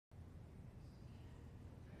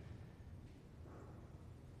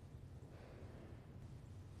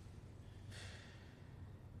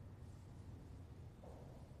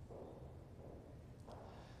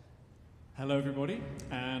Hello everybody,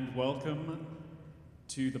 and welcome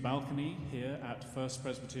to the balcony here at First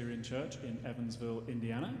Presbyterian Church in Evansville,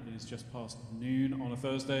 Indiana. It is just past noon on a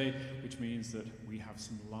Thursday, which means that we have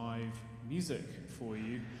some live music for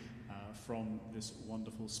you from this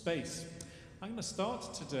wonderful space. I'm going to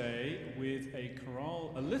start today with a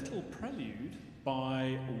chorale, a little prelude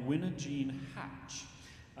by Winner Jean Hatch.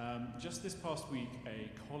 Just this past week, a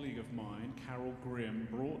colleague of mine, Carol Grimm,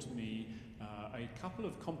 brought me a couple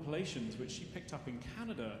of compilations which she picked up in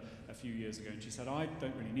Canada a few years ago, and she said, I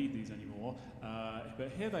don't really need these anymore, but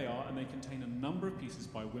here they are, and they contain a number of pieces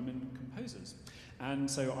by women composers. And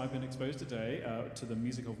so I've been exposed today to the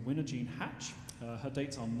music of Winner Jean Hatch. Her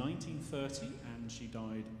dates are 1930, and she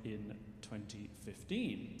died in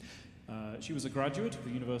 2015. She was a graduate of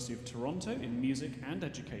the University of Toronto in music and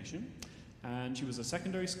education, and she was a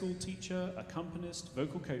secondary school teacher, accompanist,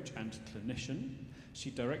 vocal coach, and clinician. She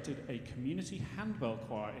directed a community handbell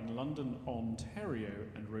choir in London, Ontario,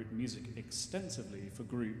 and wrote music extensively for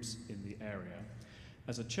groups in the area.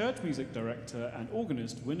 As a church music director and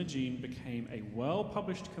organist, Winner Jean became a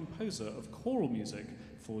well-published composer of choral music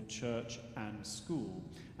for church and school.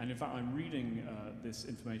 And in fact, I'm reading this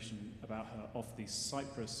information about her off the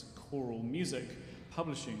Cyprus Choral Music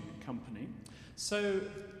Publishing Company. So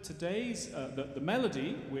today's, the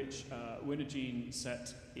melody which Winner Jean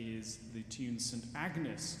set is the tune St.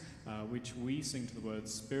 Agnes, which we sing to the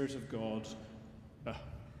words, Spirit of God,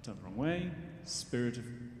 turn the wrong way,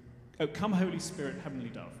 Come Holy Spirit, Heavenly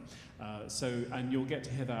Dove. And you'll get to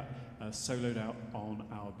hear that soloed out on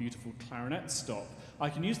our beautiful clarinet stop. I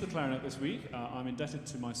can use the clarinet this week. I'm indebted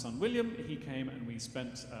to my son William. He came and we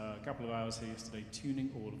spent a couple of hours here yesterday tuning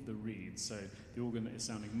all of the reeds. So the organ is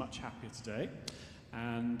sounding much happier today.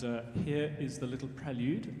 And here is the little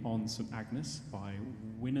prelude on St. Agnes by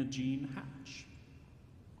Winner Jean Hatch.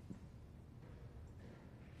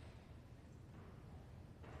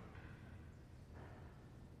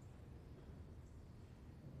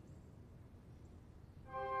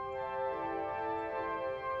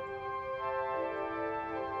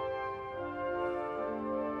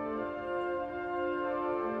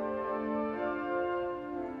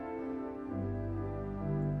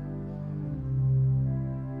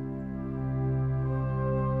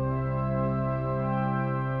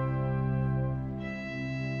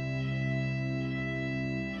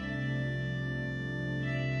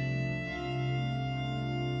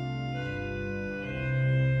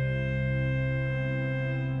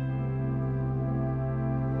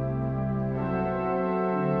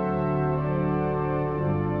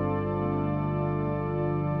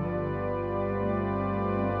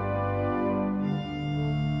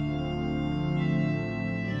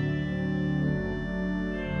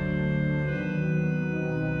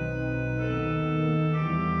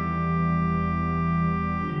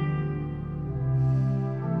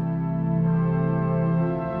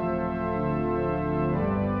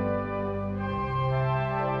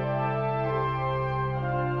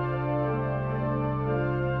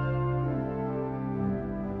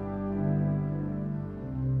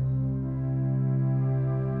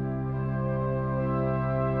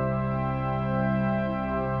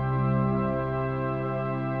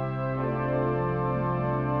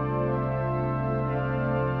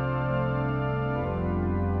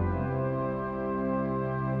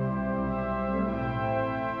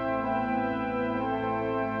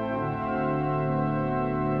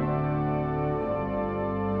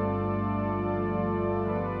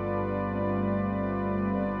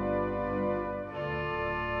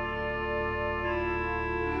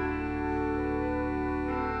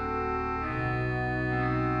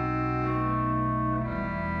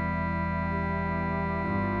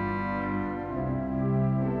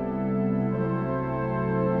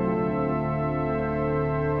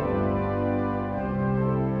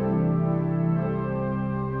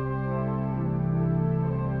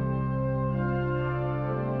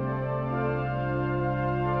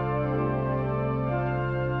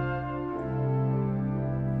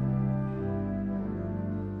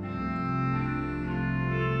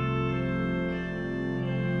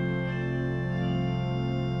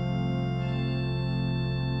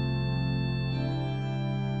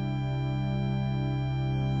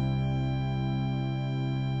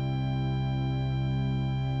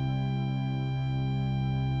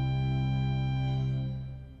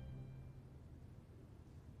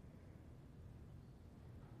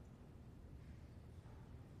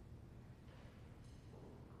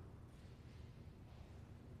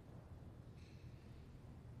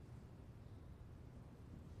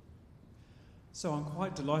 So I'm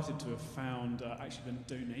quite delighted to have found, actually been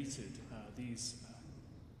donated these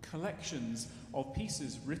collections of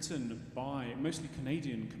pieces written by mostly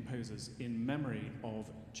Canadian composers in memory of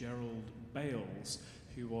Gerald Bales,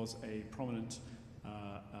 who was a prominent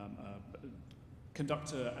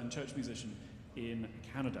conductor and church musician in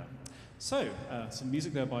Canada. So, some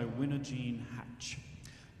music there by Winner Jean Hatch.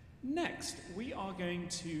 Next, we are going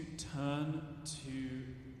to turn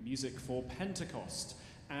to music for Pentecost,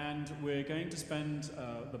 and we're going to spend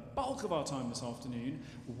the bulk of our time this afternoon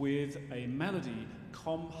with a melody,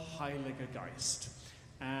 Komm Heiliger Geist.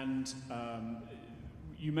 And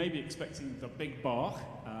you may be expecting the big Bach,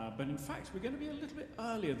 but in fact we're going to be a little bit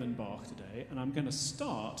earlier than Bach today, and I'm going to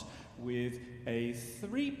start with a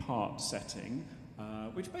three-part setting,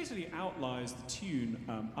 which basically outlines the tune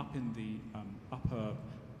up in the upper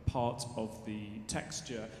part of the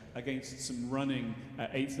texture against some running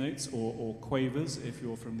eighth notes or quavers if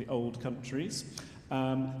you're from the old countries.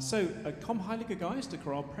 So, Komm Heiliger Geist, a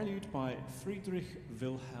chorale prelude by Friedrich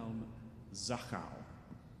Wilhelm Zachau.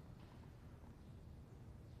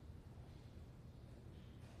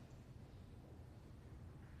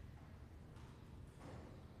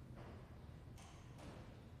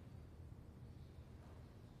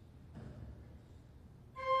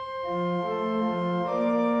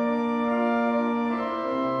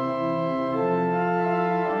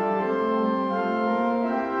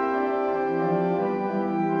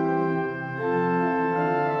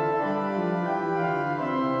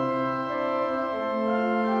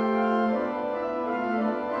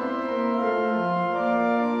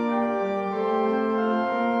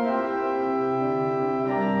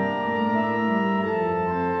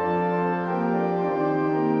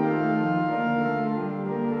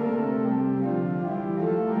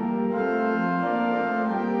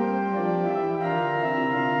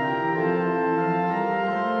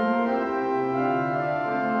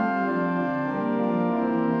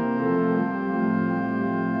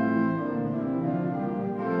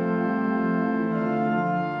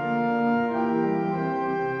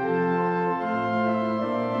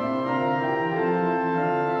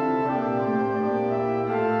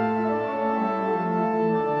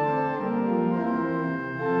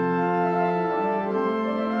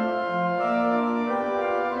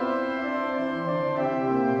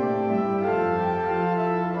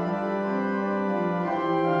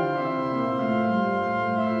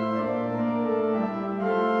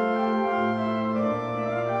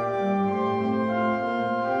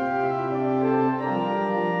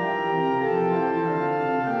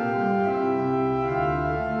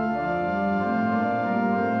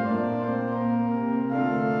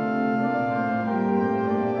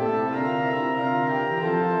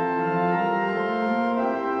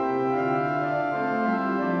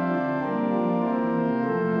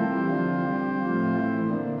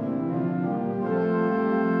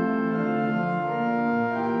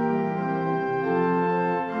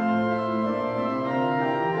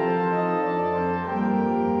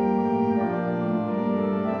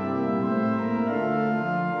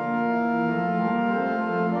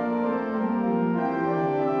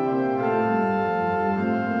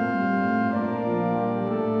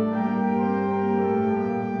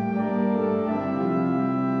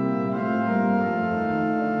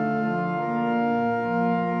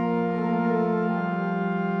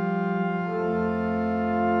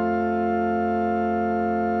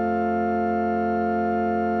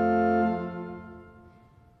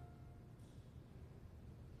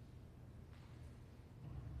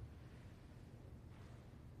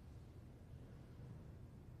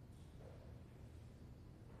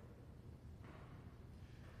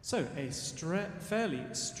 So, a fairly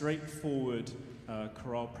straightforward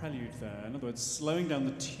chorale prelude there. In other words, slowing down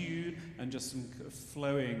the tune and just some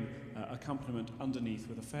flowing accompaniment underneath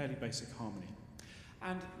with a fairly basic harmony.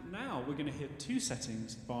 And now we're going to hear two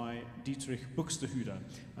settings by Dietrich Buxtehude,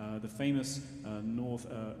 the famous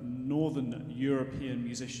Northern European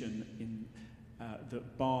musician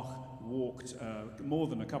that Bach walked more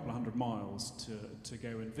than a couple of hundred miles to go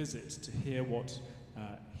and visit, to hear what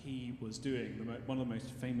he was doing, one of the most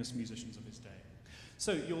famous musicians of his day.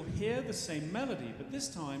 So you'll hear the same melody, but this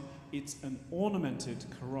time it's an ornamented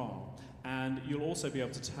chorale, and you'll also be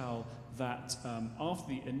able to tell that after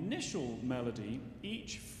the initial melody,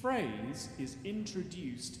 each phrase is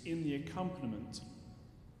introduced in the accompaniment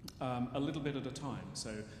a little bit at a time.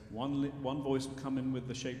 So one voice will come in with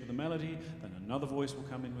the shape of the melody, then another voice will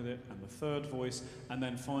come in with it, and the third voice, and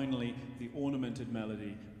then finally the ornamented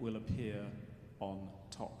melody will appear on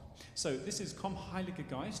top. So this is Komm Heiliger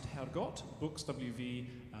Geist, Herrgott, Books WV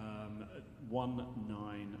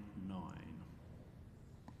 199.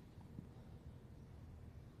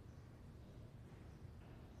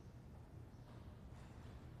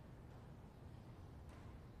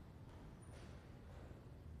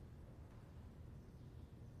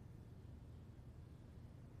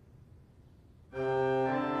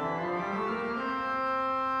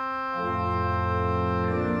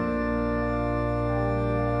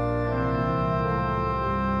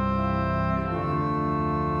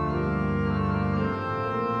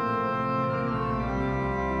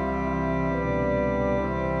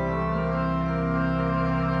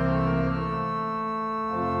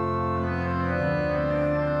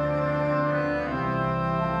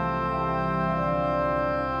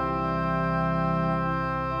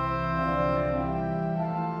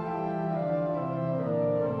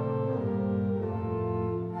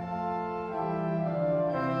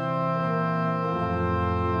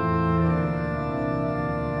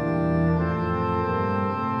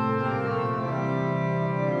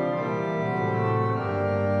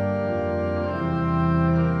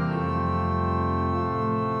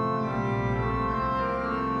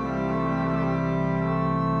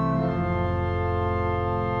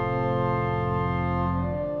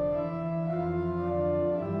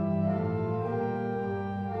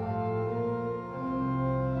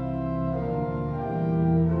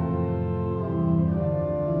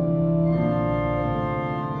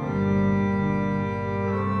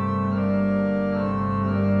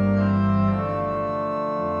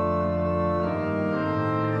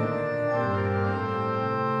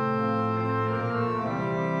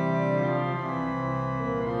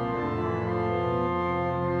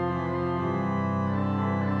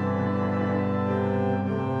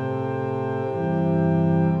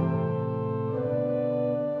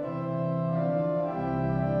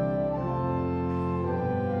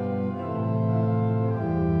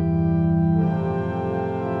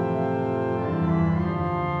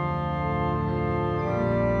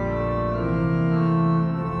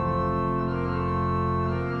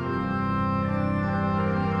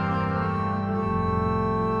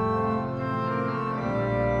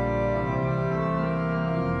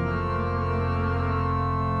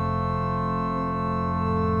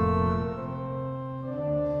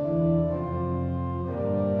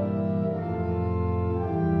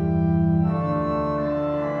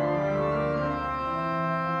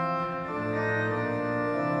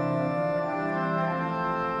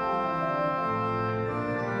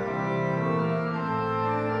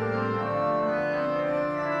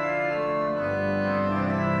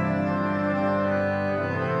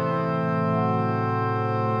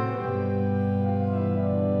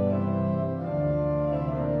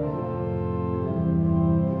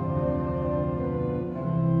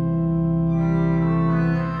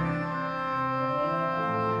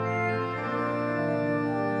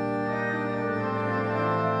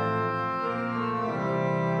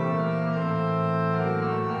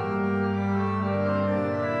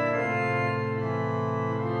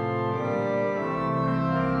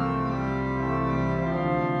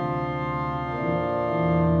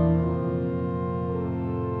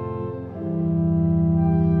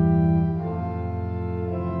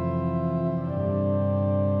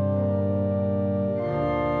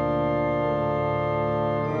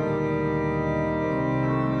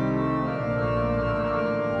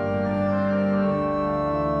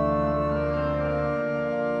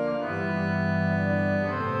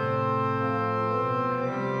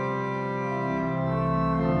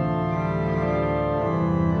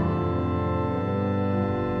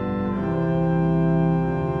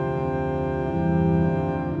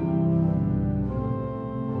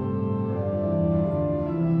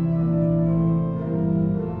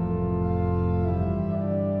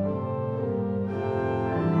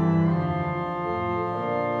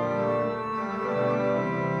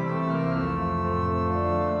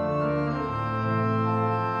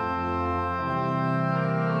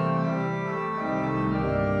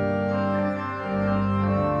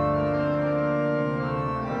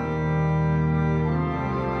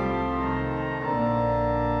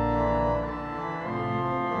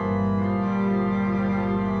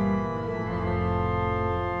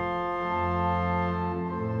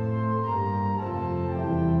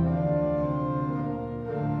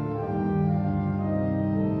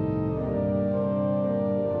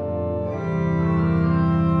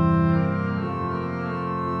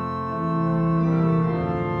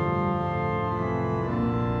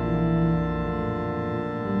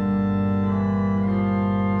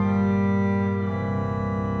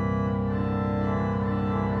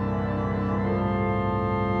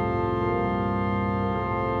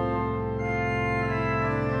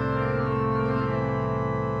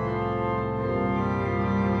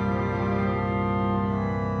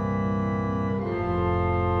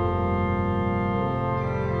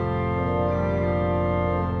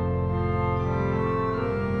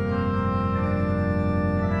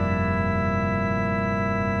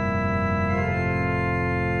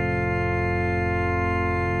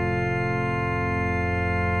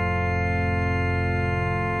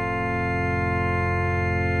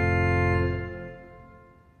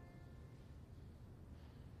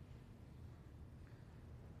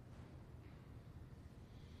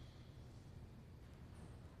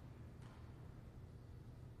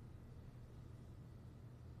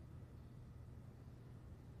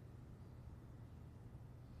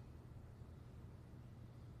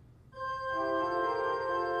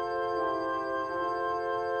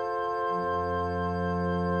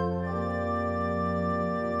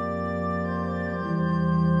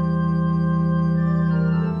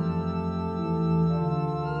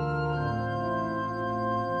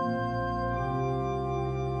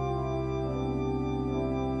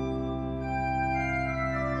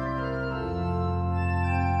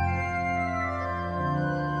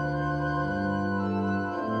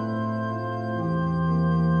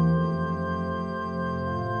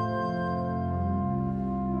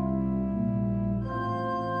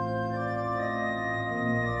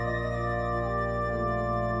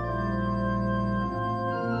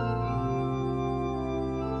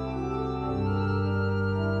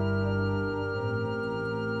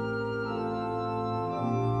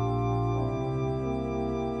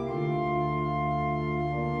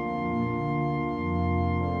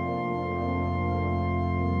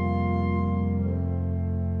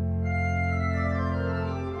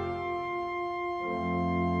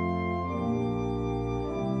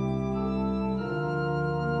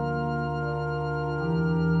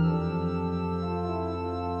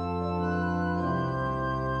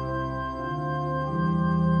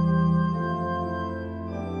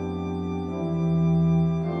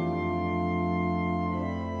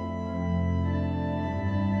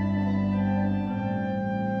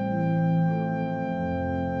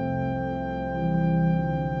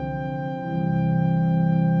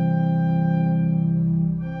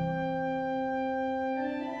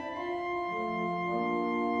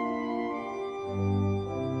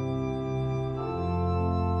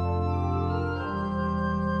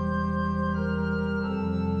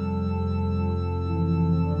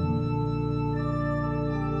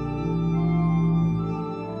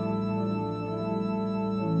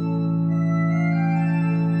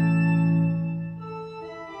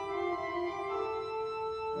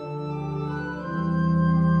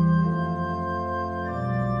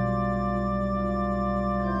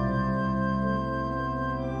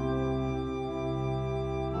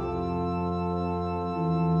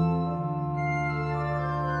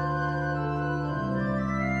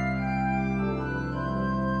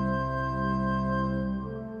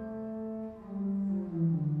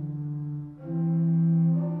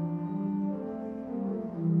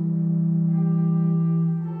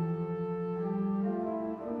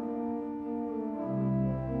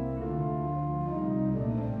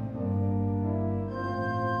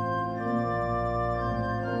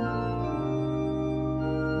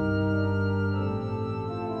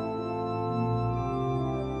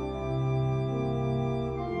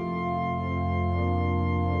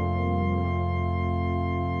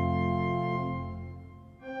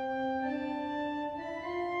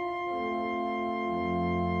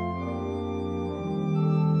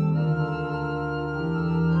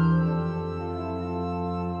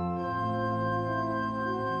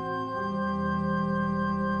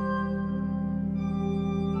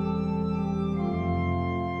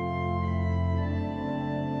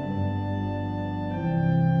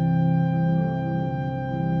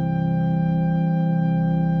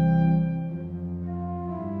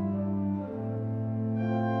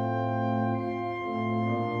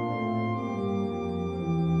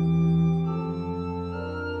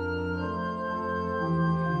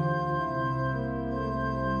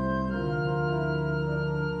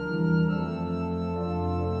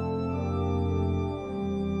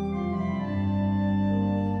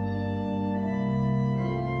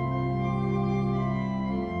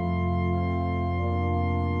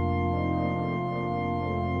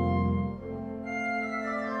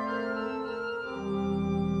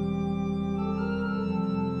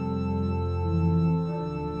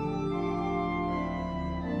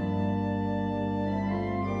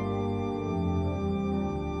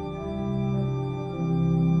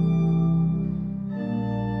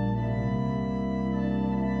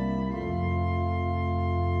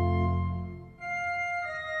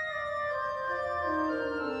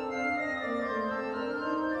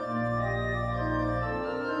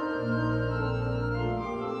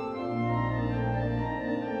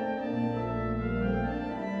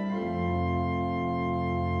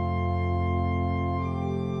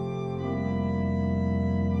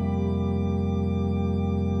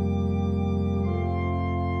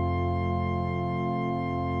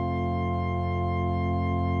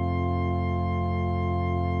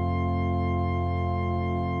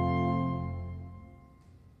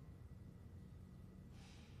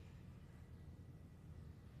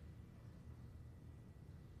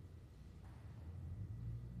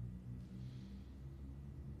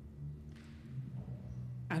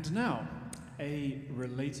 And now, a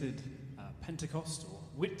related Pentecost or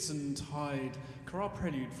Whitsuntide chorale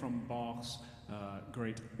prelude from Bach's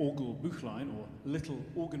great Orgelbuchlein, or Little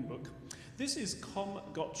Organ Book. This is Komm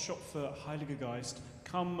Gott Schöpfer Heiliger Geist,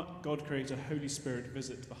 Come God Creator Holy Spirit,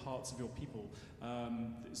 visit the hearts of your people.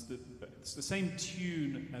 It's the same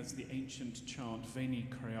tune as the ancient chant Veni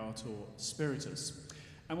Creator Spiritus.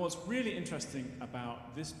 And what's really interesting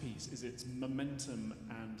about this piece is its momentum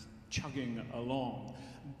and chugging along.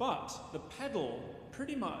 But the pedal,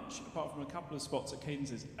 pretty much, apart from a couple of spots at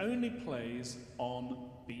cadences, only plays on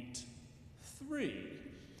beat 3,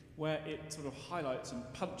 where it sort of highlights and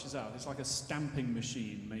punches out. It's like a stamping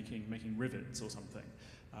machine making rivets or something,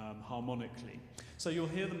 harmonically. So you'll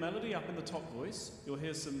hear the melody up in the top voice, you'll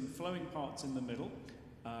hear some flowing parts in the middle,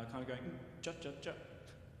 kind of going jut jut jut,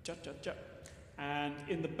 jut jut jut. And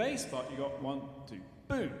in the bass part, you got 1, 2,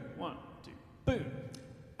 boom, 1, 2, boom.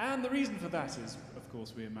 And the reason for that is, of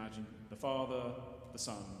course, we imagine the Father, the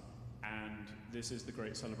Son, and this is the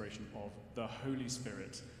great celebration of the Holy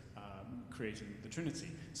Spirit creating the Trinity.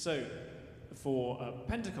 So for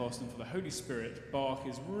Pentecost and for the Holy Spirit, Bach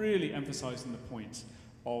is really emphasizing the point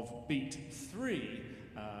of beat 3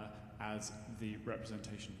 as the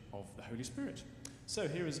representation of the Holy Spirit. So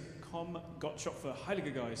here is Komm Gott Schöpfer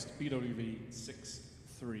Heiliger Geist, BWV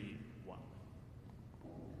 631.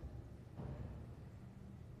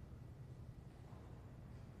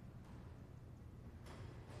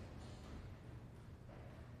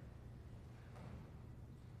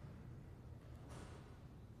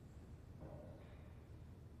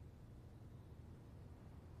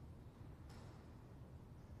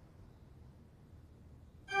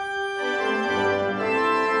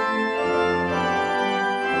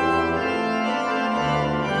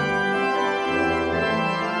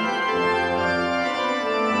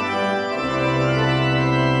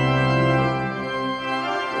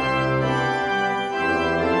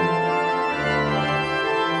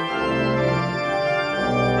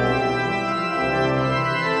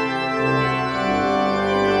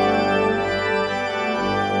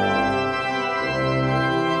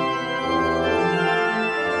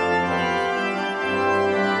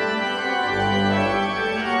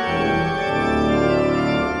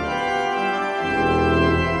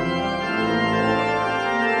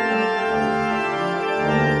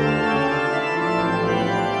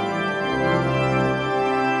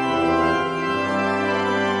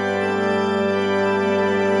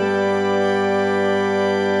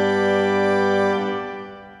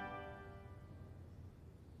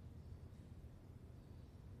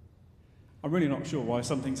 I'm really not sure why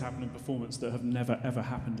some things happen in performance that have never ever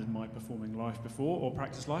happened in my performing life before, or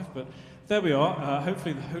practice life, but there we are.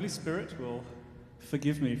 Hopefully the Holy Spirit will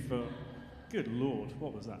forgive me for... Good Lord,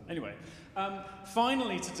 what was that? Anyway,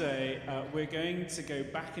 finally today we're going to go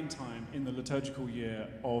back in time in the liturgical year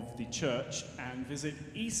of the Church and visit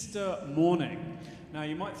Easter morning. Now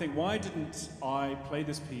you might think, why didn't I play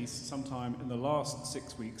this piece sometime in the last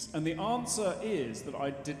 6 weeks? And the answer is that I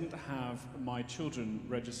didn't have my children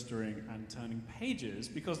registering and turning pages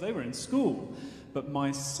because they were in school. But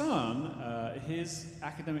my son, his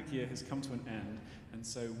academic year has come to an end, and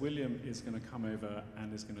so William is going to come over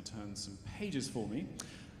and is going to turn some pages for me.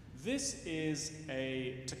 This is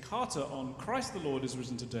a toccata on Christ the Lord is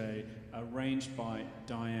Risen Today, arranged by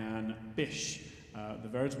Diane Bish, the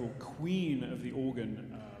veritable queen of the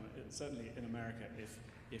organ, certainly in America,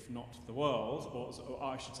 if not the world, or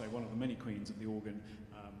I should say one of the many queens of the organ.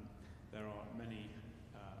 There are many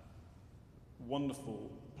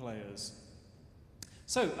wonderful players.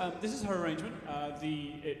 So this is her arrangement.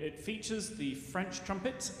 It features the French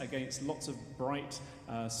trumpet against lots of bright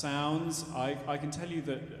sounds. I can tell you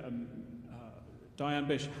that Diane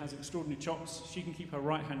Bish has extraordinary chops. She can keep her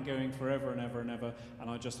right hand going forever and ever and ever, and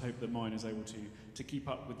I just hope that mine is able to keep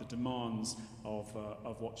up with the demands of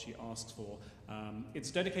what she asks for.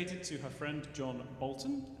 It's dedicated to her friend John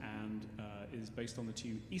Bolton and is based on the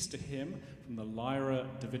tune Easter Hymn from the Lyra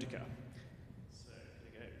Davidica. So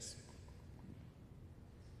here goes.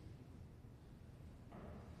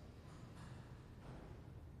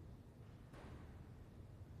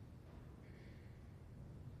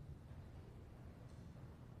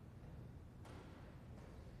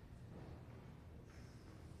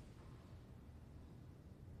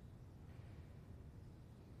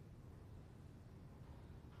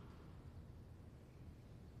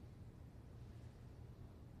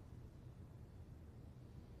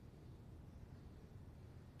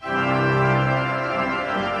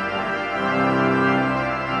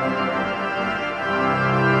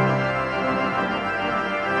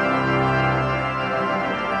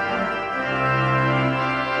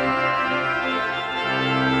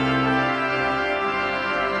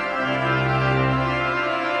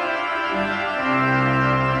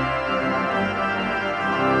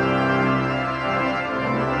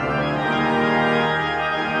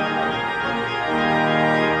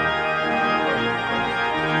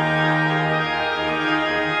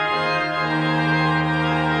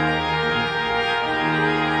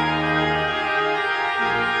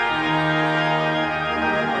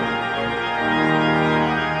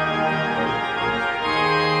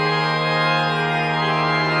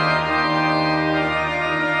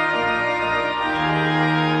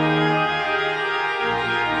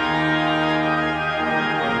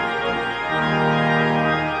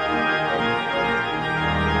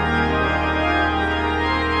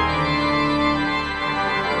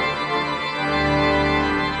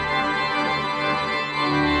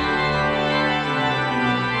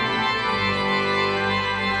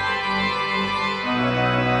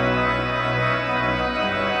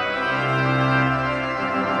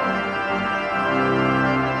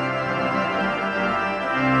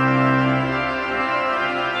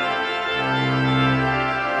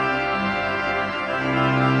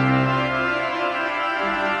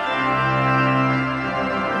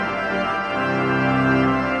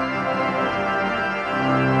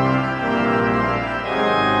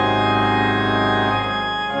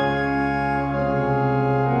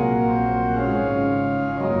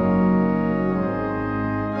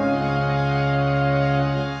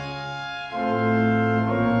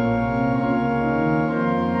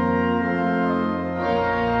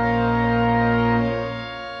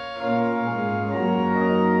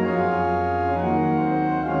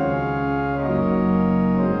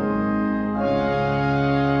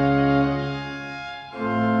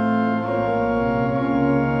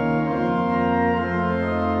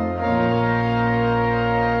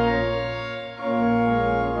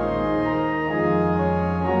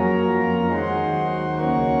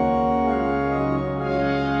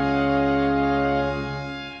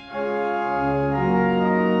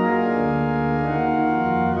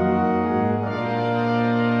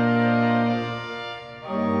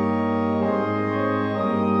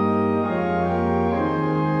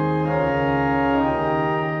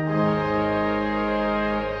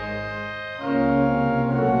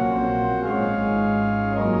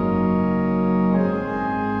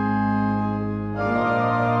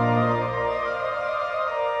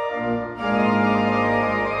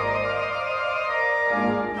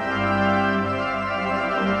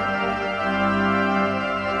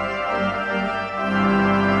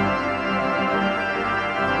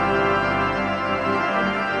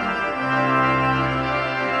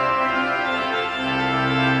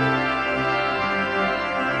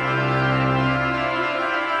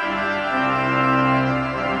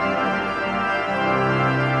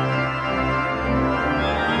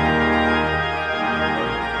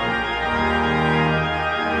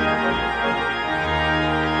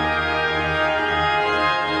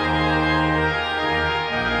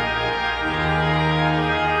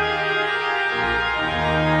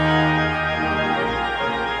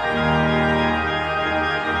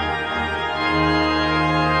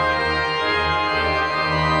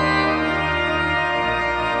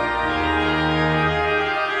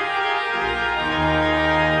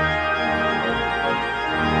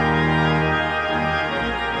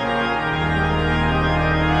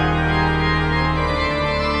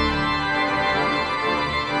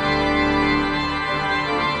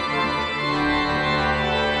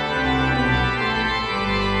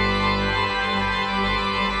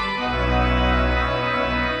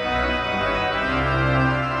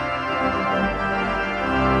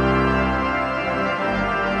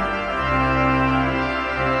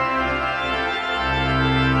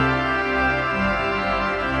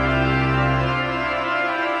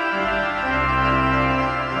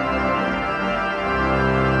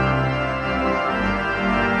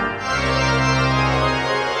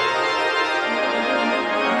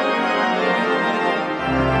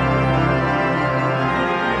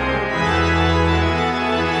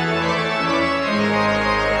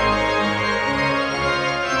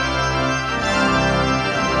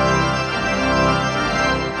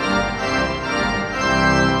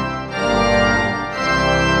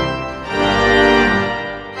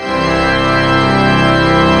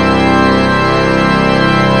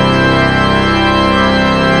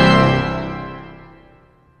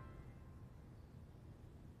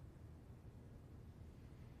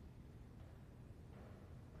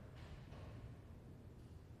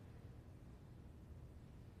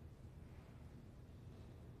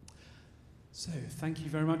 So, thank you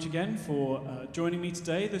very much again for joining me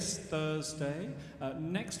today, this Thursday.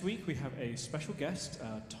 Next week we have a special guest,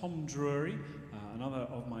 Tom Drury, another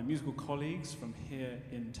of my musical colleagues from here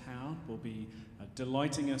in town, will be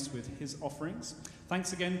delighting us with his offerings.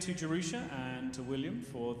 Thanks again to Jerusha and to William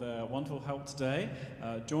for their wonderful help today.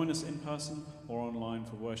 Join us in person or online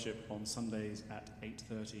for worship on Sundays at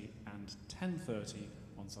 8:30 and 10:30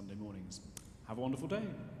 on Sunday mornings. Have a wonderful day.